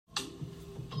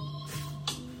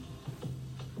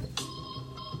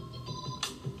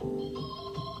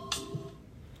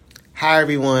Hi,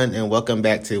 everyone, and welcome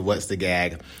back to What's the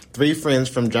Gag? Three friends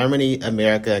from Germany,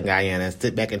 America, and Guyana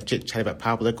sit back and chit-chat about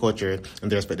popular culture in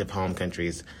their respective home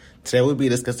countries. Today, we'll be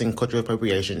discussing cultural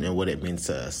appropriation and what it means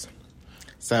to us.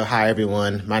 So, hi,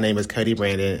 everyone. My name is Cody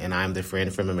Brandon, and I'm the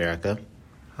friend from America.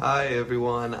 Hi,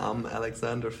 everyone. I'm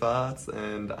Alexander Fatz,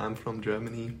 and I'm from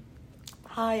Germany.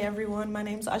 Hi, everyone. My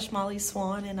name's Ashmali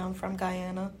Swan, and I'm from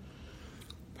Guyana.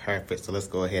 Perfect. So let's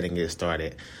go ahead and get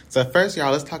started. So first,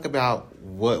 y'all, let's talk about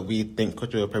what we think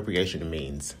cultural appropriation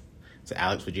means. So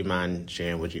Alex, would you mind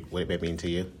sharing what it may mean to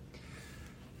you?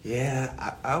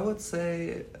 Yeah, I would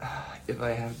say, if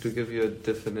I have to give you a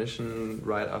definition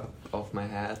right off my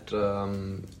head,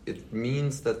 it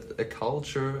means that a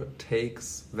culture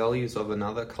takes values of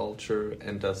another culture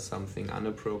and does something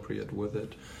inappropriate with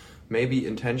it. Maybe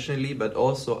intentionally, but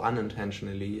also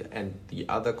unintentionally, and the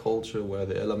other culture where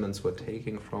the elements were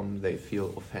taken from, they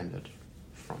feel offended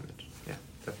from it. Yeah,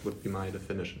 that would be my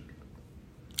definition.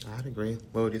 I'd agree.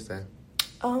 What would you say?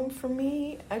 For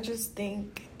me, I just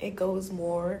think it goes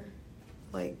more,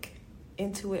 like,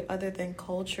 into it other than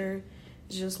culture.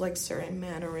 It's just, like, certain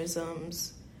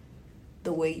mannerisms,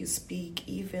 the way you speak,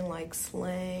 even, like,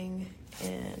 slang.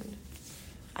 And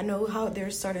I know how they're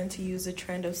starting to use the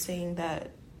trend of saying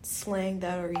that slang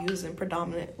that are used in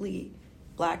predominantly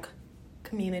black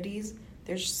communities,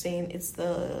 they're just saying it's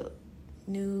the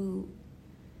new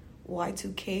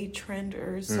Y2K trend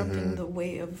or something, the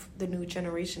way of the new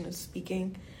generation of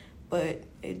speaking, but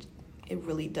it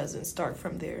really doesn't start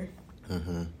from there.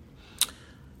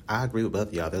 I agree with both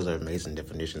of y'all. Those are amazing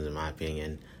definitions in my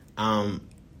opinion.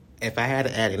 If I had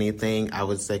to add anything, I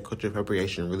would say cultural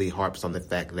appropriation really harps on the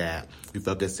fact that we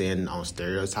focus in on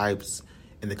stereotypes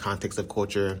in the context of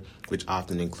culture, which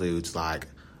often includes like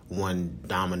one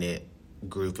dominant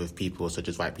group of people, such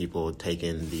as white people,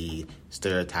 taking the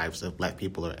stereotypes of black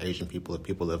people or Asian people or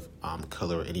people of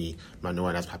color or any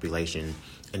minoritized population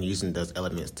and using those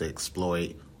elements to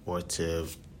exploit or to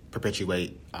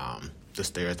perpetuate the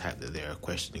stereotype that they're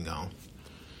questioning on.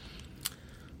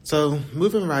 So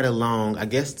moving right along, I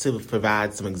guess to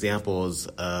provide some examples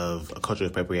of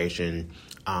cultural appropriation,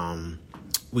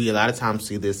 we a lot of times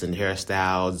see this in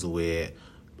hairstyles with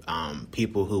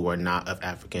people who are not of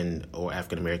African or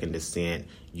African-American descent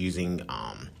using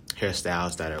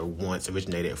hairstyles that are once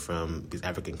originated from these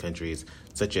African countries,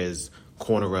 such as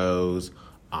cornrows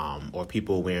or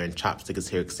people wearing chopsticks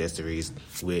hair accessories,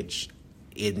 which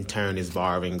in turn is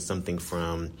borrowing something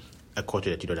from a culture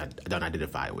that you don't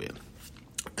identify with.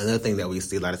 Another thing that we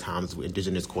see a lot of times with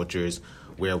indigenous cultures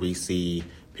where we see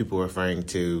people referring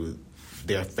to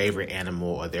their favorite animal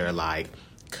or their like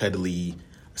cuddly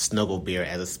snuggle bear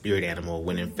as a spirit animal,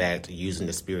 when in fact using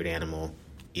the spirit animal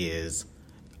is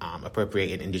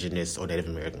appropriate in indigenous or Native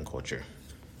American culture.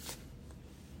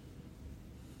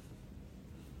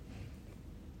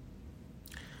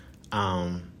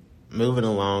 Moving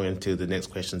along into the next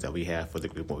questions that we have for the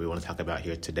group, what we want to talk about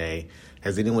here today.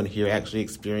 Has anyone here actually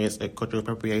experienced a cultural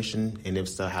appropriation? And if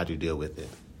so, how do you deal with it?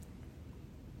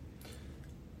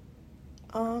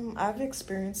 I've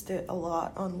experienced it a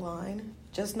lot online,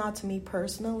 just not to me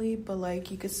personally, but like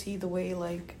you could see the way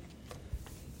like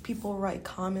people write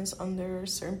comments under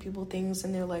certain people things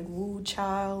and they're like woo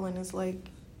child, and it's like,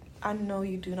 I know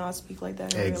you do not speak like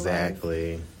that in exactly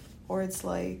real life. Or it's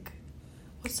like,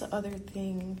 what's the other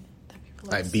thing that people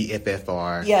like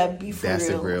BFFR? Yeah, be for that's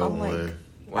real. A real I'm one. like,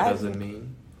 What does it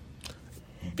mean?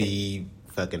 Be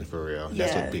fucking for real.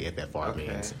 That's what BFFR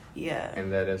means. Yeah.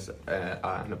 And that is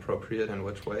inappropriate in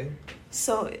which way?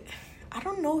 So, I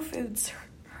don't know if it's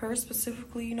her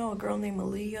specifically, you know, a girl named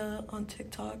Aaliyah on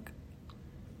TikTok.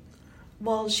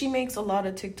 Well, she makes a lot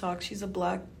of TikTok. She's a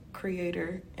black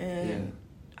creator, and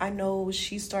I know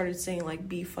she started saying, like,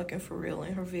 be fucking for real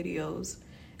in her videos,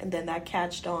 and then that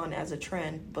catched on as a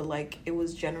trend, but, like, it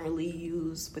was generally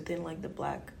used within, like, the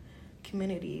black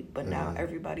community, but now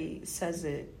everybody says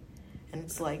it. And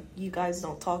it's like, you guys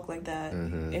don't talk like that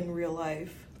in real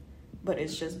life, but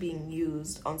it's just being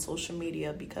used on social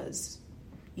media because,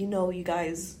 you know, you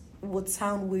guys would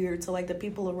sound weird to, like, the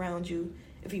people around you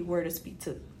if you were to speak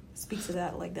to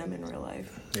that like them in real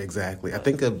life. Exactly. I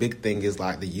think a big thing is,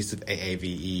 like, the use of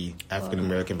AAVE, African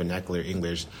American Vernacular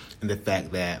English, and the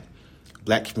fact that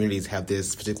black communities have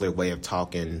this particular way of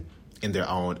talking in their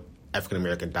own African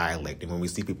American dialect, and when we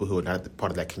see people who are not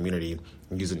part of that community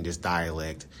using this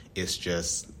dialect, it's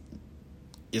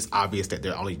obvious that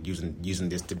they're only using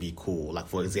this to be cool. Like,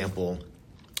 for example,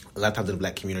 a lot of times in the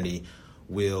black community,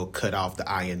 we'll cut off the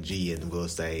ing and we'll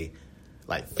say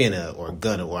like finna or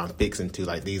gonna or I'm fixing to,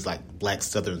 like these like black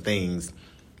southern things.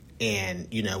 And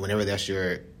you know, whenever that's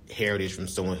your heritage from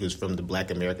someone who's from the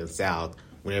Black American South,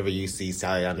 whenever you see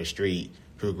Sally on the street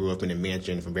who grew up in a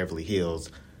mansion from Beverly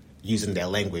Hills using that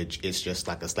language, it's just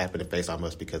like a slap in the face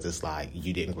almost, because it's like,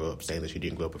 you didn't grow up saying this, you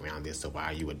didn't grow up around this, so why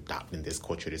are you adopting this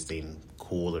culture to seem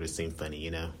cool or to seem funny, you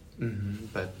know? Mm-hmm.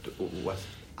 But what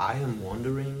I am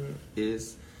wondering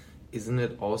is, isn't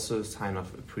it also a sign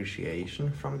of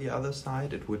appreciation from the other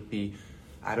side? It would be,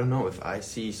 I don't know, if I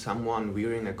see someone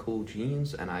wearing a cool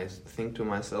jeans and I think to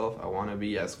myself, I want to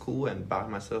be as cool and buy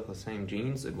myself the same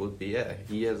jeans, it would be, yeah,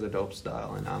 he has a dope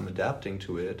style and I'm adapting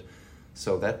to it.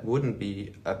 So that wouldn't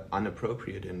be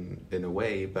inappropriate in a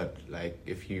way, but like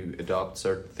if you adopt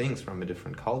certain things from a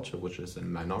different culture, which is a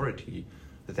minority,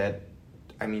 that,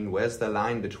 I mean, where's the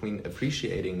line between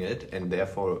appreciating it and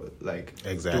therefore like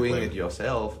doing it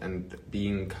yourself and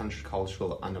being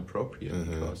cultural inappropriate?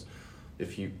 Mm-hmm. Because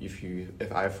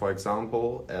if I, for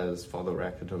example, as for the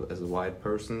record, as a white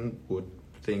person, would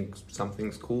think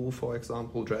something's cool, for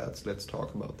example, dreads, let's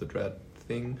talk about the dread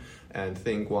thing, and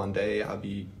think one day I'll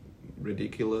be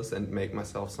ridiculous and make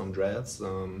myself some dreads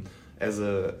as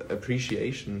a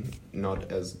appreciation,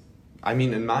 not as, I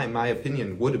mean, in my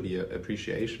opinion, would it be a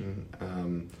appreciation?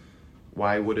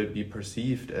 Why would it be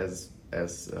perceived as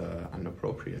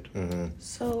inappropriate? Mm-hmm.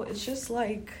 So it's just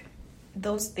like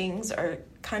those things are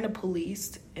kind of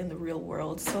policed in the real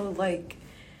world. So like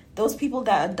those people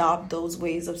that adopt those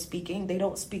ways of speaking, they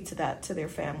don't speak to that to their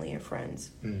family and friends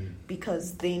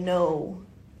because they know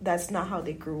that's not how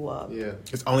they grew up. Yeah,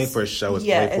 it's only for a show.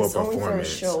 It's only for a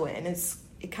show, and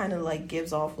it kind of like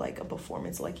gives off like a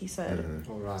performance, like he said.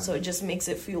 Mm-hmm. Right. So it just makes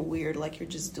it feel weird, like you're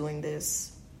just doing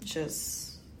this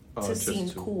just to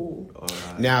seem cool.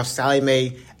 Right. Now, if Sally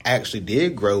Mae actually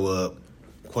did grow up,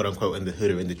 quote unquote, in the hood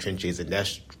or in the trenches, and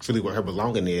that's truly where her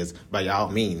belonging is, by all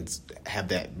means, have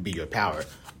that be your power.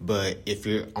 But if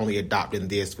you're only adopting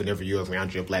this whenever you're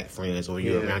around your black friends or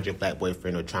you're around your black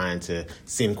boyfriend or trying to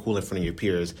seem cool in front of your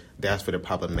peers, that's where the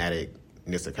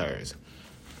problematicness occurs.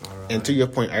 All right. And to your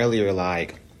point earlier,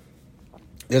 like,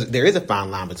 there is a fine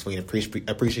line between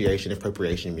appreciation and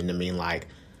appropriation. I mean, like,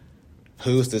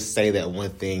 who's to say that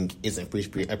one thing isn't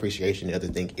appreciation, the other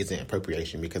thing isn't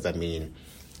appropriation? Because, I mean,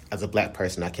 as a black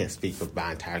person, I can't speak for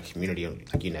my entire community.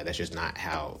 Like, you know, that's just not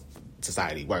how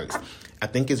society works. I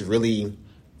think it's really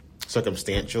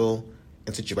circumstantial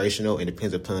and situational. It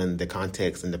depends upon the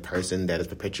context and the person that is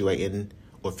perpetuating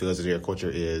or feels that their culture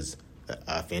is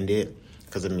offended.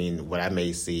 Because, I mean, what I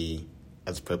may see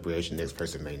as appropriation, this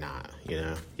person may not, you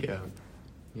know?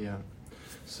 Yeah.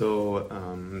 So,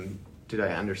 did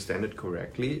I understand it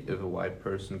correctly? If a white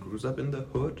person grows up in the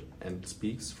hood and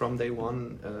speaks from day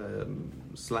one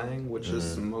slang, which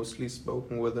is mostly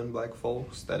spoken within black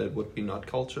folks, that it would be not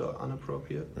culture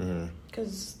inappropriate?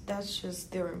 Because that's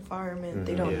just their environment.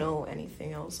 They don't know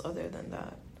anything else other than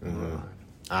that. Right.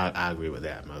 I agree with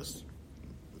that most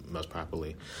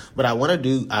properly. But I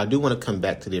do want to come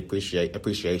back to the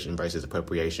appreciation versus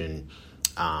appropriation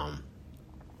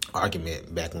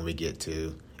argument back when we get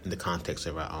to in the context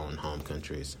of our own home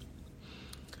countries.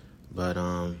 But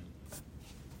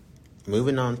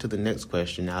moving on to the next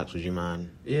question, Alex, would you mind?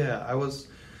 Yeah, I was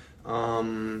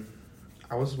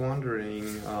wondering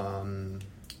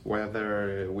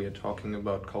whether we are talking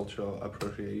about cultural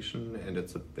appropriation, and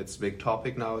it's a big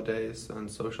topic nowadays on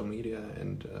social media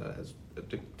and as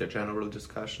the general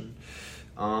discussion.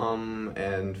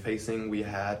 And we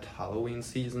had Halloween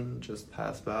season just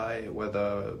passed by,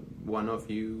 whether one of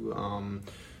you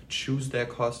choose their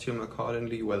costume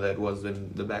accordingly, whether it was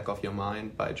in the back of your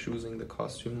mind by choosing the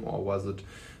costume, or was it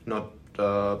not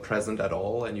present at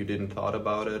all and you didn't thought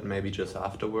about it, maybe just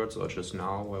afterwards or just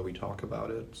now where we talk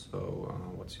about it. So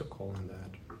what's your call on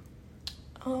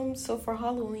that? So for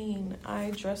Halloween,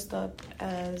 I dressed up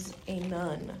as a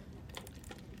nun.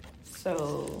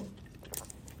 So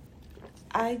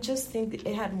I just think that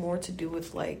it had more to do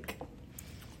with like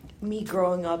me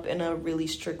growing up in a really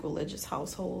strict religious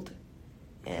household.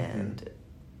 And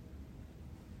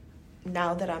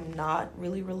now that I'm not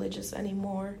really religious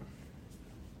anymore,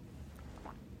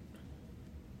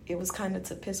 it was kind of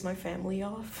to piss my family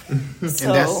off.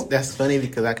 So, and that's funny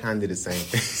because I kind of did the same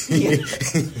thing.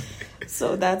 Yeah.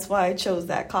 So that's why I chose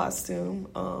that costume.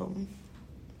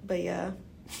 But yeah.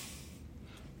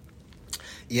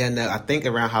 Yeah, no, I think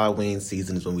around Halloween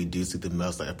season is when we do see the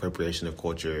most like appropriation of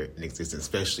culture in existence,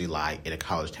 especially like in a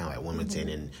college town like Wilmington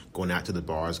and going out to the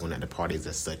bars, going out to parties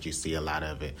as such. You see a lot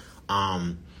of it.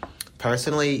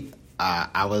 Personally,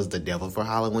 I was the devil for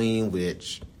Halloween,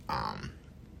 which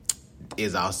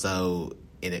is also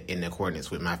in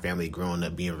accordance with my family growing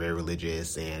up being very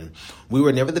religious, and we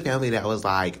were never the family that was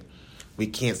like we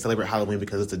can't celebrate Halloween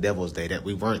because it's the Devil's Day. That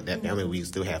we weren't that family. We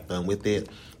still have fun with it.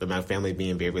 But my family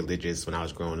being very religious when I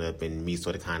was growing up, and me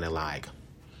sort of kind of like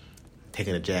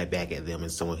taking a jab back at them,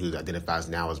 and someone who identifies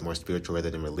now as more spiritual rather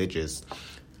than religious.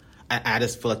 I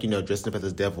just feel like, dressing up as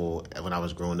the devil when I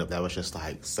was growing up, that was just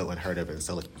like so unheard of, and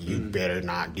so like you better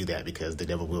not do that because the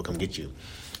devil will come get you.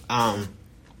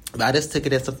 But I just took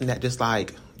it as something that just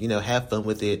like, have fun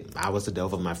with it. I was the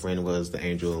devil, my friend was the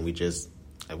angel, and we just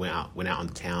went out on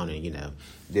the town and,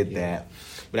 did that.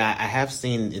 But I have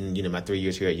seen in, my 3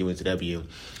 years here at UNCW,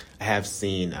 I have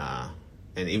seen,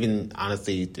 and even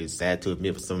honestly, it's sad to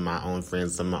admit, with some of my own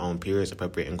friends, some of my own peers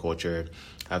appropriating culture.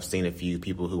 I've seen a few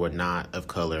people who are not of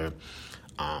color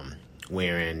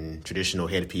wearing traditional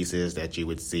headpieces that you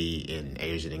would see in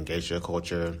Asian and Geisha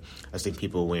culture. I've seen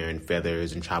people wearing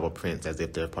feathers and tribal prints as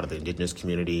if they're part of the indigenous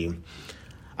community.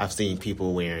 I've seen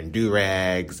people wearing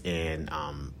do-rags and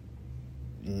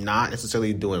not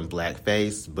necessarily doing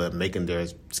blackface, but making their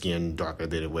skin darker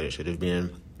than what it should have been.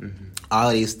 Mm-hmm. All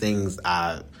of these things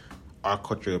are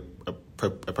cultural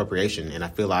appropriation, and I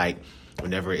feel like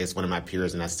whenever it's one of my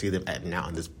peers and I see them acting out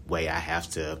in this way, I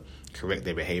have to correct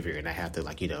their behavior, and I have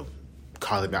to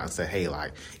call them out and say, hey,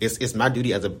 it's my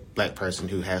duty as a black person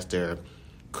who has their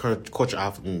culture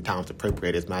oftentimes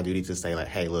appropriate. It's my duty to say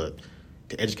hey, look,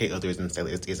 to educate others and say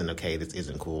this isn't okay, this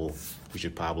isn't cool. We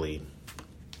should probably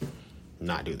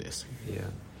not do this. Yeah.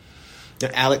 Now,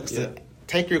 Alex,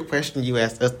 take your question you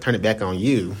asked us, turn it back on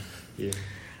you. Yeah.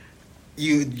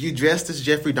 You dressed as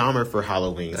Jeffrey Dahmer for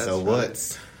Halloween. That's so right.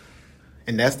 what's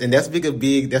that's been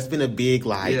a big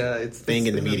thing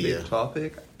in the media. A big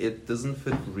topic. It doesn't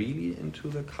fit really into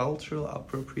the cultural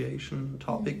appropriation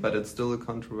topic, but it's still a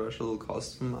controversial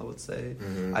costume, I would say.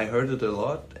 Mm-hmm. I heard it a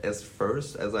lot as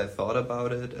I thought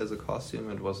about it as a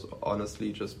costume. It was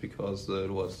honestly just because I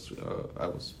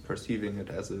was perceiving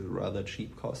it as a rather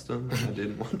cheap costume, and I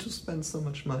didn't want to spend so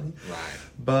much money. Right.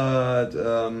 But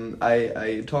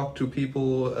I talked to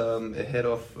people ahead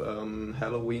of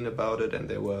Halloween about it, and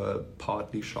they were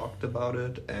partly shocked about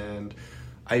it, and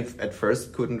I at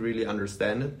first couldn't really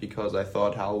understand it because I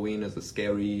thought Halloween is a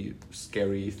scary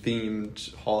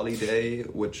themed holiday,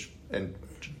 and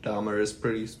Dahmer is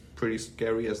pretty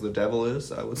scary as the devil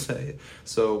is, I would say.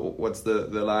 So what's the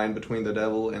line between the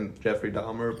devil and Jeffrey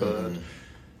Dahmer? But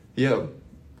yeah,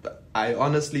 I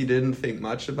honestly didn't think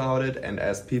much about it, and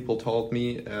as people told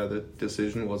me, the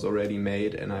decision was already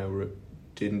made, and I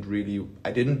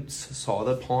didn't saw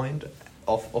the point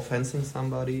of offending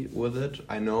somebody with it.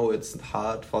 I know it's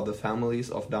hard for the families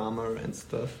of Dahmer and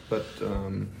stuff, but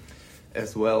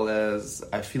as well as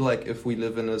I feel like if we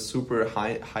live in a super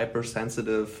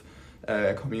hypersensitive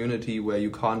community where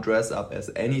you can't dress up as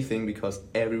anything because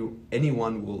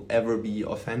anyone will ever be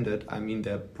offended. I mean,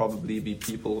 there probably be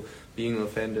people being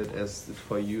offended, as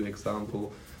for you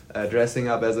example, dressing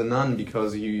up as a nun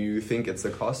because you think it's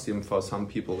a costume. For some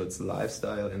people it's a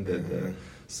lifestyle, and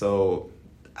so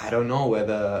I don't know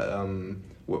whether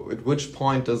at which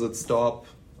point does it stop,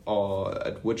 or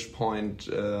at which point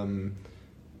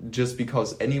just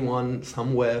because anyone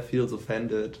somewhere feels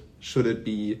offended, should it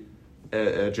be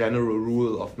a general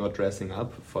rule of not dressing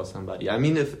up for somebody? I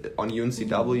mean, if on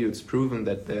UNCW it's proven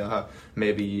that there are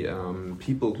maybe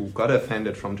people who got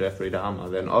offended from Jeffrey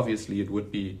Dahmer, then obviously it would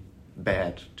be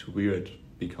bad to wear it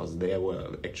because they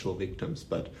were actual victims.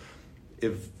 But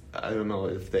if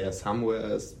they are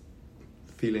somewhere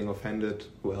feeling offended,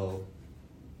 well,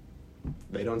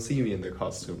 they don't see me in the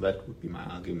costume. That would be my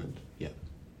argument. Yeah.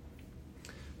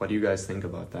 What do you guys think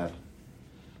about that?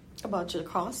 About your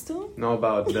costume? No,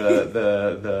 about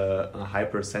the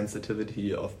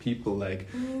hypersensitivity of people.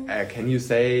 Can you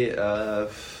say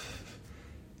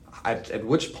at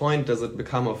which point does it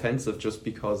become offensive just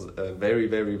because a very,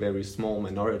 very, very small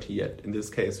minority, in this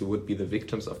case it would be the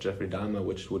victims of Jeffrey Dahmer,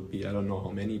 which would be, I don't know how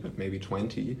many, but maybe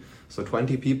 20. So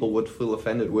 20 people would feel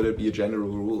offended. Would it be a general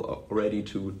rule already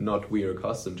to not wear a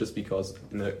costume just because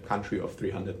in a country of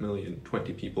 300 million,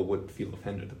 20 people would feel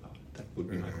offended about it? That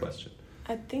would be my question.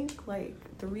 I think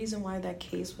the reason why that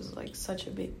case was such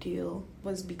a big deal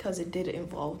was because it did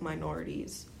involve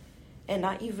minorities, and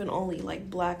not even only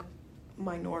black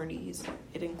minorities.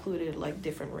 It included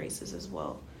different races as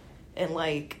well. And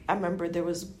I remember there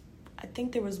was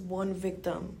one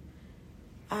victim.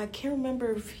 I can't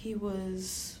remember if he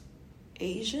was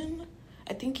Asian.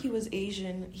 I think he was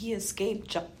Asian. He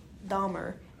escaped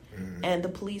Dahmer, and the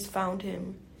police found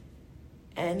him,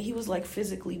 and he was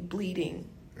physically bleeding.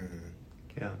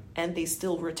 Yeah. And they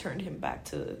still returned him back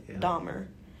to Dahmer.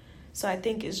 So I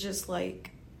think it's just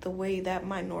the way that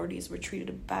minorities were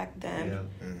treated back then.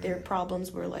 Their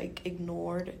problems were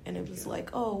ignored, and it was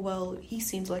oh well, he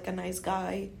seems like a nice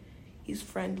guy, He's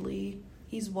friendly.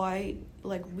 He's white.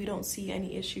 Like, we don't see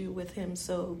any issue with him.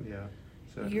 So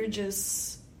you're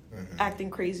just acting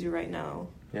crazy right now.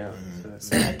 Yeah.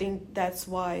 So I think that's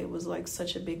why it was like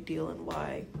such a big deal, and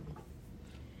why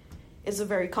it's a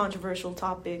very controversial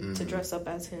topic to dress up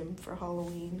as him for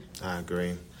Halloween. I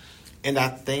agree. And I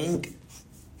think,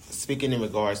 speaking in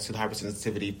regards to the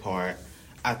hypersensitivity part,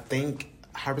 I think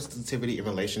hypersensitivity in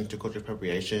relation to cultural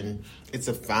appropriation, it's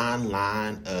a fine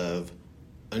line of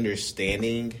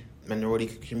understanding minority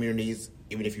communities,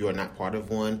 even if you are not part of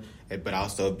one, but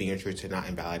also being sure to not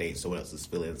invalidate someone else's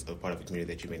feelings of part of a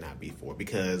community that you may not be for.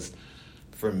 Because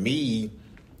for me,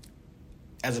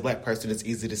 as a black person, it's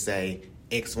easy to say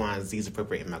X, Y, and Z is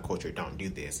appropriate in my culture, don't do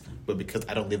this. But because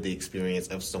I don't live the experience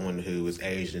of someone who is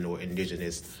Asian or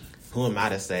indigenous, who am I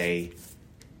to say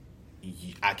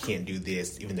I can't do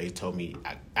this even though you told me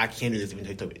I can't do this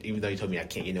even though you told me I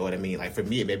can't? You know what I mean? Like, for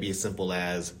me, it may be as simple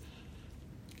as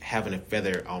having a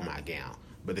feather on my gown,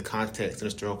 but the context and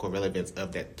historical relevance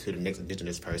of that to the next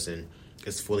indigenous person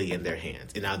is fully in their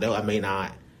hands. And although I may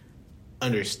not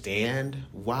understand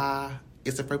why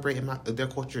it's appropriate in their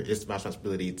culture, it's my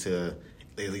responsibility to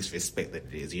at least respect that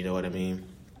it is. You know what I mean?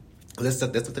 That's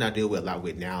something I deal with a lot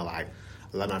with now. Like,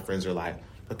 a lot of my friends are like,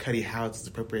 "But Cuddy, how is this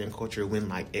appropriate in culture when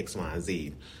like X, Y, and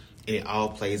Z?" And it all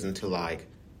plays into like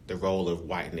the role of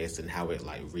whiteness and how it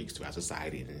like reeks throughout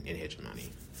society and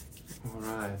hegemony. All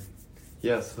right.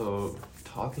 Yeah, so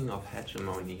talking of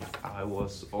hegemony, I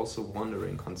was also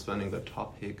wondering concerning the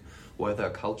topic whether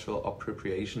cultural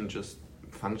appropriation just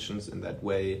functions in that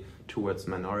way towards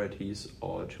minorities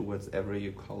or towards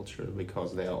every culture,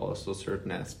 because there are also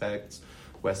certain aspects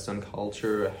Western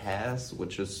culture has,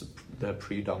 which is the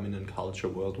predominant culture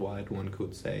worldwide, one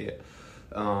could say,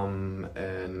 can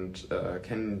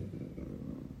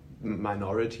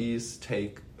minorities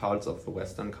take parts of the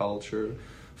Western culture,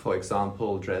 for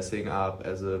example, dressing up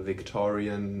as a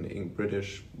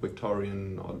British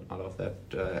Victorian out of that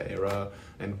era,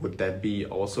 and would that be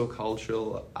also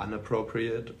cultural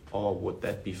inappropriate, or would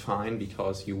that be fine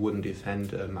because you wouldn't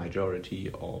defend a majority,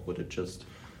 or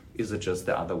is it just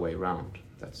the other way around?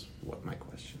 That's what my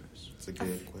question is. It's a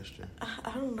good question.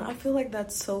 I don't know. I feel like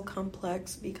that's so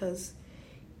complex, because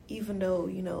even though,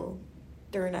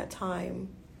 during that time,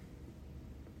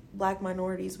 black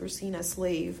minorities were seen as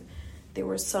slave, there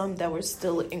were some that were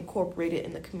still incorporated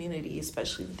in the community,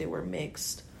 especially if they were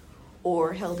mixed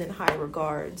or held in high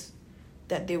regards,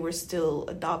 that they were still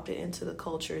adopted into the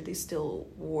culture. They still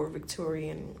wore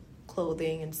Victorian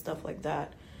clothing and stuff like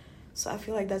that. So I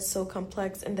feel like that's so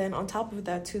complex. And then on top of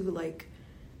that too, like,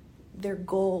 their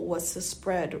goal was to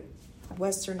spread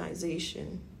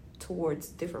westernization towards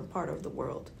different part of the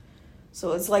world.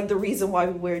 So it's like the reason why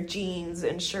we wear jeans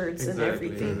and shirts and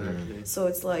everything. Exactly. So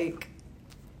it's like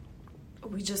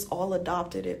we just all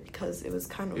adopted it because it was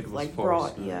kind of like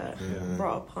forced,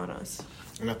 brought upon us.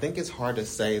 And I think it's hard to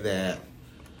say that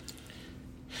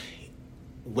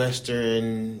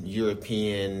Western,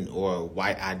 European, or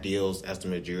white ideals as the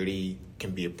majority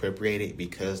can be appropriated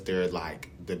because they're like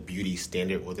the beauty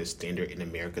standard or the standard in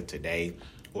America today,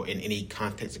 or in any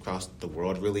context across the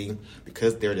world, really,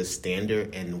 because they're the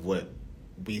standard and what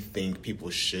we think people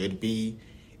should be.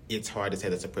 It's hard to say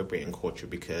that's appropriate in culture,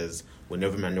 because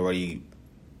whenever minority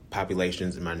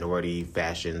populations and minority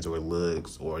fashions or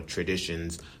looks or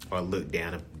traditions are looked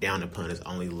down upon, it's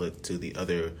only looked to the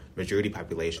other majority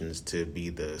populations to be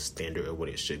the standard of what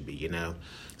it should be,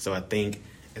 So I think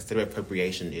instead of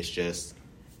appropriation, it's just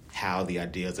how the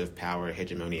ideas of power,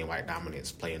 hegemony, and white dominance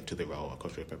play into the role of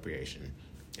cultural appropriation,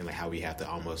 and like how we have to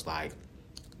almost like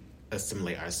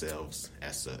assimilate ourselves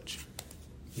as such.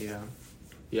 Yeah,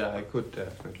 I could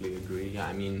definitely agree.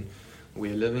 I mean,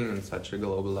 we're living in such a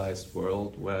globalized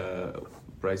world where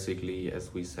basically,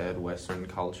 as we said, Western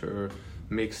culture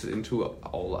mixed into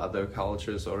all other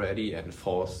cultures already and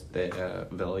forced their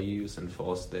values and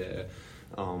forced their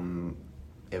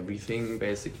everything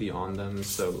basically on them.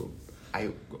 So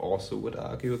I also would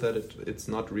argue that it's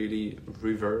not really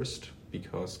reversed,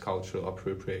 because cultural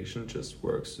appropriation just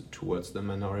works towards the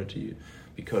minority,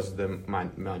 because the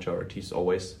majority is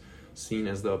always seen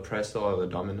as the oppressor or the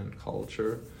dominant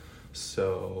culture.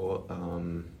 So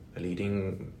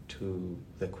leading to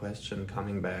the question,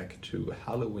 coming back to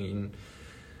Halloween,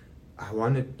 I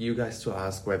wanted you guys to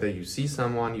ask whether you see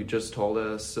someone, you just told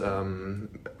us,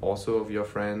 also of your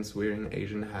friends wearing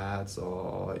Asian hats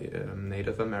or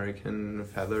Native American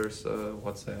feathers,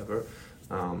 whatsoever.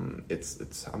 It's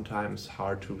sometimes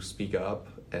hard to speak up,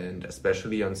 and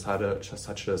especially on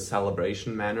such a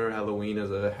celebration manner. Halloween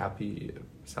is a happy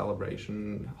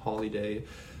celebration holiday.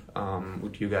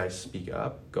 Would you guys speak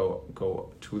up,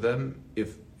 go to them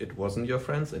if it wasn't your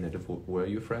friends and it were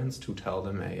your friends, to tell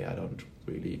them, hey, I don't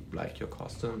really like your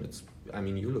costume.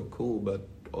 You look cool, but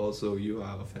also you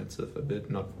are offensive a bit.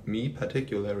 Not me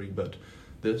particularly, but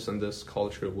this and this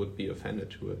culture would be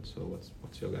offended to it. So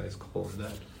what's your guys' call on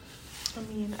that?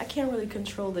 I can't really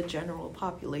control the general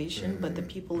population, but the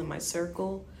people in my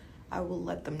circle, I will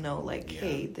let them know, like,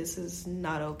 hey, this is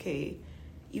not okay.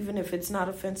 Even if it's not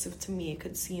offensive to me, it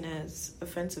could seen as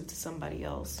offensive to somebody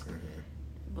else.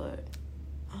 But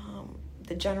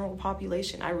the general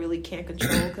population, I really can't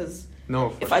control, because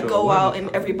if I go out and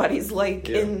everybody's like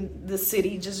in the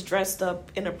city just dressed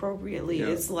up inappropriately,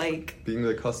 it's like being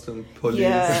the custom police.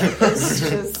 Yeah, it's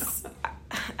just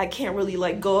I can't really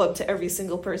like go up to every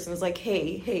single person. It's like,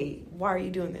 hey, why are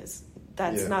you doing this?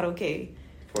 That's not okay.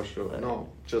 For sure. But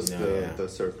the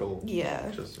circle.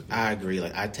 Yeah. I agree.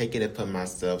 Like, I take it upon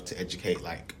myself to educate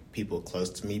like people close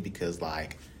to me, because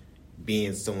like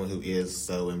being someone who is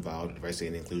so involved in diversity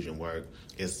and inclusion work,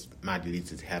 it's my duty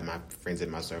to have my friends in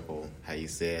my circle, how you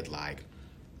said, like,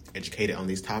 educated on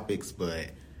these topics. But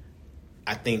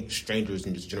I think strangers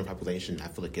and just general population, I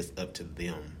feel like it's up to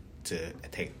them to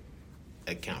take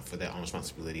account for their own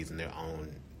responsibilities and their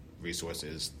own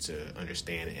resources to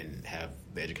understand and have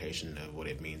the education of what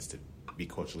it means to be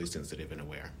culturally sensitive and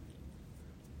aware.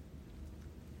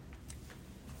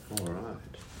 All right.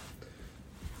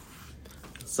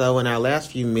 So in our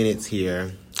last few minutes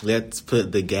here, let's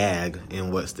put the gag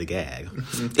in what's the gag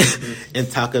and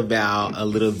talk about a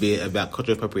little bit about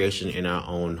cultural appropriation in our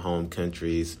own home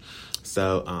countries.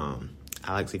 So,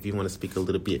 Alex, if you want to speak a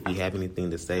little bit, if you have anything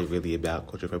to say really about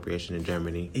cultural appropriation in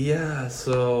Germany. Yeah,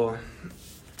 so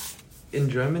in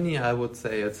Germany, I would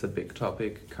say it's a big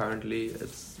topic currently.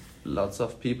 Lots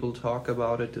of people talk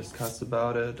about it, discuss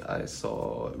about it. I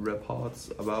saw reports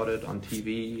about it on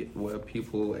TV where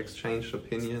people exchanged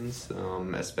opinions,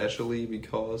 especially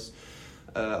because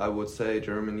I would say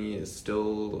Germany is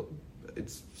still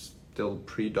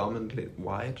predominantly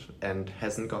white and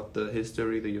hasn't got the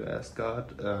history the US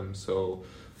got. So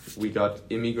we got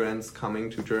immigrants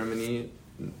coming to Germany,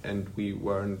 and we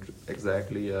weren't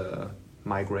exactly a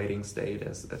migrating state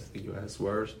as the US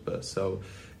were. But so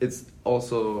it's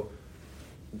also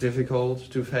difficult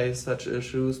to face such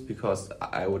issues, because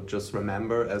I would just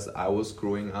remember, as I was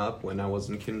growing up, when I was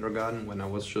in kindergarten, when I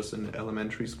was just in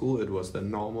elementary school, it was the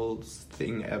normal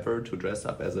thing ever to dress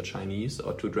up as a Chinese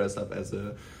or to dress up as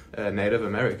a Native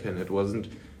American. It wasn't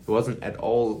at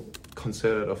all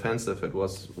considered offensive. It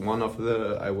was one of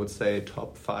the, I would say,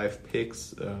 top 5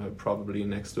 picks, probably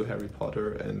next to Harry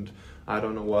Potter and I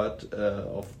don't know what,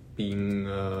 of being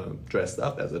dressed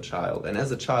up as a child. And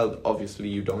as a child, obviously,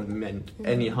 you don't meant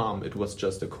any harm. It was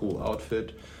just a cool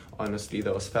outfit. Honestly,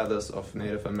 those feathers of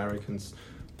Native Americans,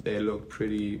 they look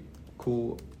pretty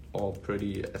cool or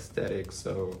pretty aesthetic.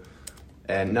 So,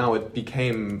 and now it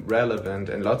became relevant,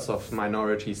 and lots of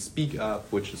minorities speak up,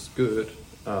 which is good.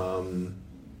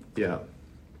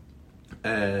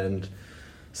 And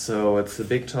so it's a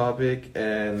big topic,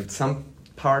 and some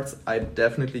parts I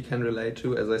definitely can relate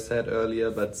to, as I said earlier,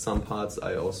 but some parts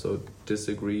I also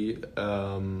disagree.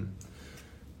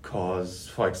 Cause,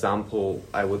 for example,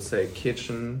 I would say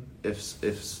kitchen. If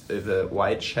a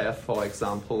white chef, for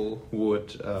example,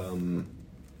 would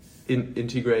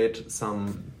integrate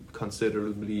some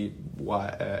considerably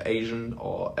Asian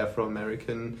or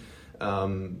Afro-American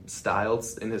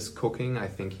styles in his cooking, I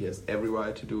think he has every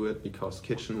right to do it, because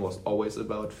kitchen was always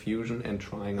about fusion and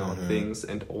trying out things,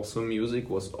 and also music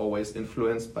was always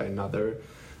influenced by another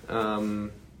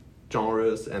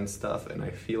genres and stuff. And I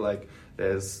feel like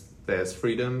there's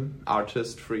freedom,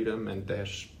 artist freedom, and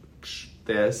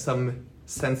there's some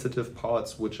sensitive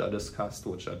parts which are discussed,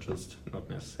 which are just not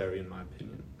necessary in my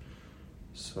opinion.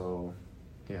 So,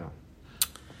 yeah.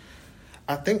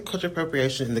 I think cultural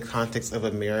appropriation in the context of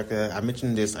America, I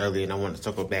mentioned this earlier and I want to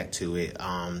circle back to it,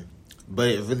 but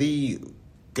it really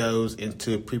goes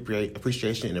into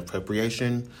appreciation and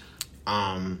appropriation.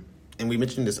 And we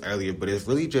mentioned this earlier, but it's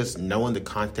really just knowing the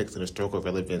context and historical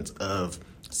relevance of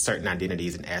certain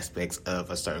identities and aspects of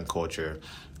a certain culture.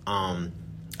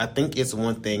 I think it's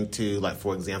one thing to, like,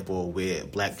 for example,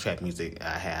 with black trap music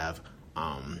I have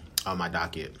on my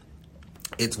docket.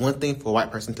 It's one thing for a white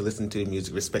person to listen to the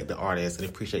music, respect the artist, and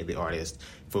appreciate the artist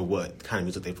for what kind of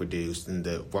music they produce and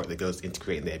the work that goes into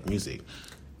creating that music.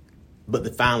 But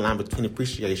the fine line between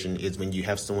appreciation is when you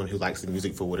have someone who likes the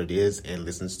music for what it is and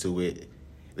listens to it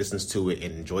and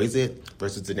enjoys it,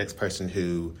 versus the next person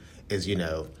who is,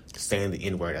 saying the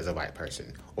N-word as a white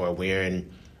person, or wearing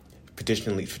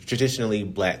traditionally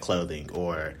black clothing,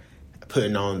 or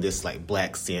putting on this like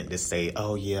black scent to say,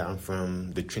 oh yeah, I'm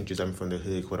from the trenches, I'm from the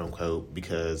hood, quote unquote,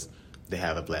 because to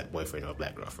have a black boyfriend or a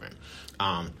black girlfriend.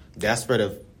 That's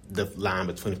where the line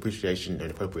between appreciation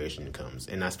and appropriation comes.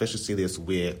 And I especially see this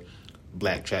with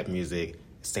black trap music,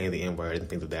 saying the N-word and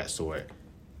things of that sort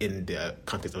in the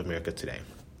context of America today.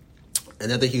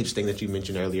 Another huge thing that you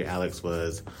mentioned earlier, Alex,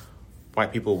 was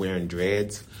white people wearing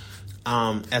dreads.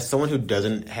 As someone who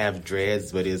doesn't have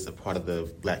dreads but is a part of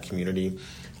the black community,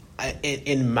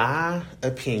 in my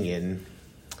opinion,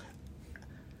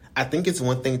 I think it's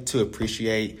one thing to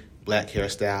appreciate black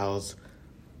hairstyles,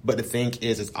 but the thing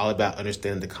is, it's all about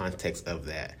understanding the context of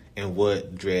that and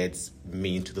what dreads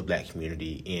mean to the black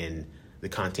community in the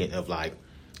content of like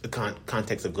the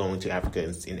context of going to Africa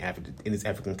in these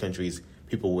African countries,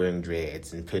 people wearing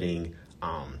dreads and putting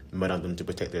mud on them to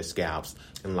protect their scalps.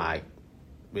 And like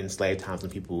in slave times,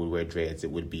 when people would wear dreads,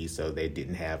 it would be so they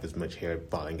didn't have as much hair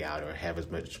falling out or have as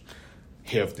much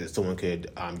hair that someone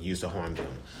could use to harm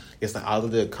them. It's like all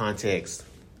of the context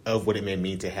of what it may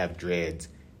mean to have dreads,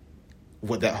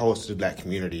 what that holds to the black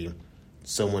community.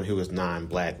 Someone who is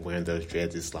non-black wearing those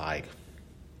dreads is like,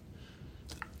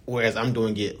 whereas I'm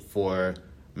doing it for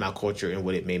my culture and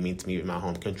what it may mean to me in my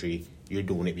home country, you're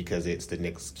doing it because it's the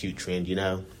next cute trend, you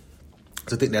know?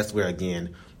 So I think that's where,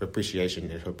 again, appreciation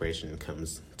and appropriation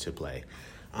comes to play.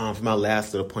 For my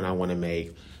last little point I want to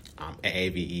make, at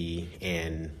AVE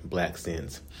and Black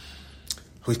Sense,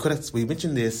 we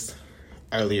mentioned this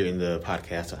earlier in the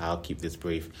podcast, so I'll keep this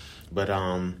brief. But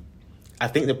I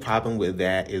think the problem with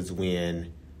that is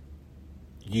when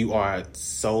you are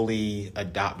solely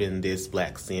adopting this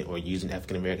black scent or using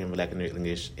African American vernacular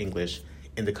English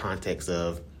in the context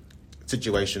of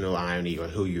situational irony or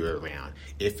who you're around.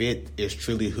 If it is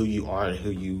truly who you are and who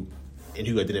you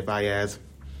identify as,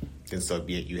 then so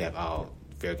be it. You have all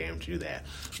fair game to do that.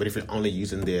 But if you're only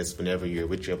using this whenever you're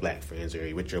with your black friends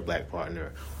or with your black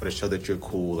partner, or to show that you're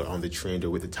cool or on the trend or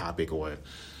with the topic, or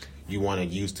you want to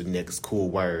use the next cool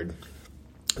word,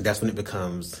 that's when it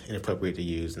becomes inappropriate to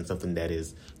use and something that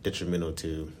is detrimental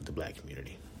to the black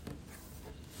community.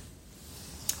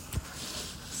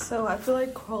 So I feel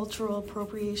like cultural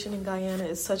appropriation in Guyana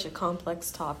is such a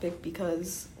complex topic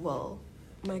because, well,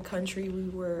 my country, we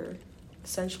were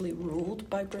essentially ruled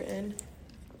by Britain.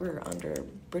 We're under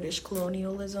British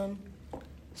colonialism.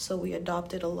 So we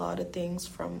adopted a lot of things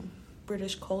from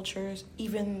British cultures,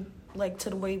 even like to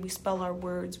the way we spell our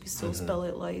words. We still spell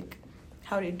it like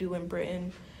how they do in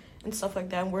Britain and stuff like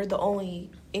that. And we're the only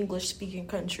English-speaking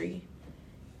country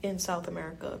in South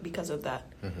America because of that.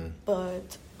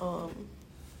 But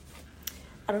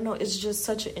I don't know, it's just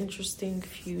such an interesting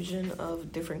fusion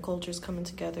of different cultures coming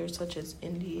together, such as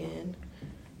Indian,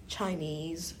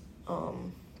 Chinese.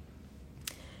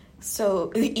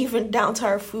 So even down to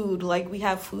our food, like we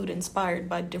have food inspired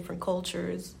by different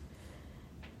cultures.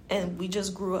 And we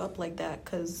just grew up like that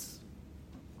because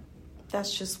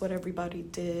that's just what everybody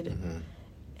did.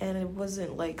 And it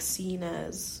wasn't like seen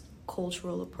as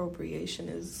cultural appropriation.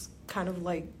 Is kind of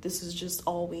like, this is just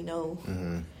all we know.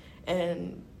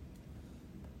 And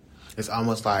it's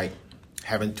almost like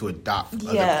having to adopt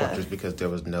other cultures because there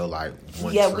was no like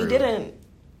one true. We didn't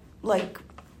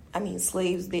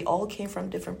slaves, they all came from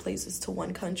different places to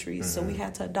one country, so we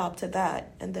had to adopt to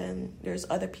that. And then there's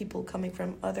other people coming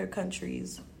from other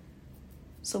countries,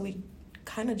 so we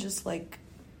kind of just like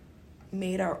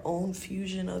made our own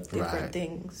fusion of different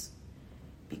things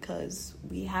because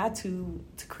we had to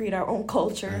create our own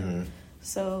culture.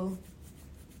 So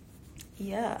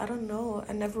yeah, I don't know,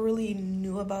 I never really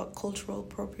knew about cultural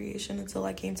appropriation until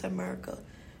I came to America.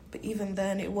 But even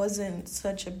then, it wasn't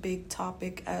such a big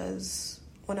topic as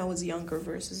when I was younger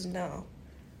versus now.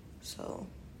 So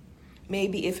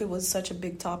maybe if it was such a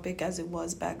big topic as it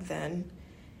was back then,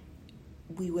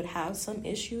 we would have some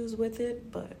issues with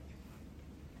it, but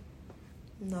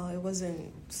no, it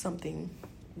wasn't something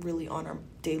really on our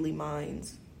daily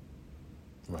minds.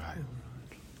 Right.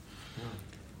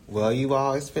 Well, you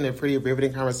all, it's been a pretty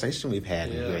riveting conversation we've had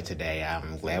here today.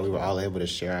 I'm glad we were all able to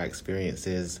share our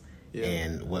experiences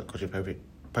and what cultural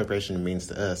appropriation means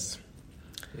to us.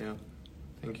 Yeah.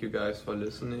 Thank you guys for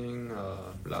listening.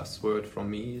 Last word from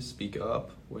me, speak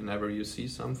up. Whenever you see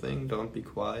something, don't be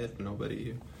quiet.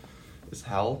 Nobody is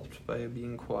helped by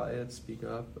being quiet. Speak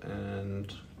up.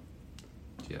 And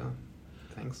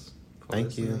thanks for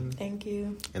listening. Thank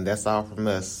you. And that's all from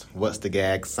us. What's the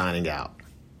Gag signing out.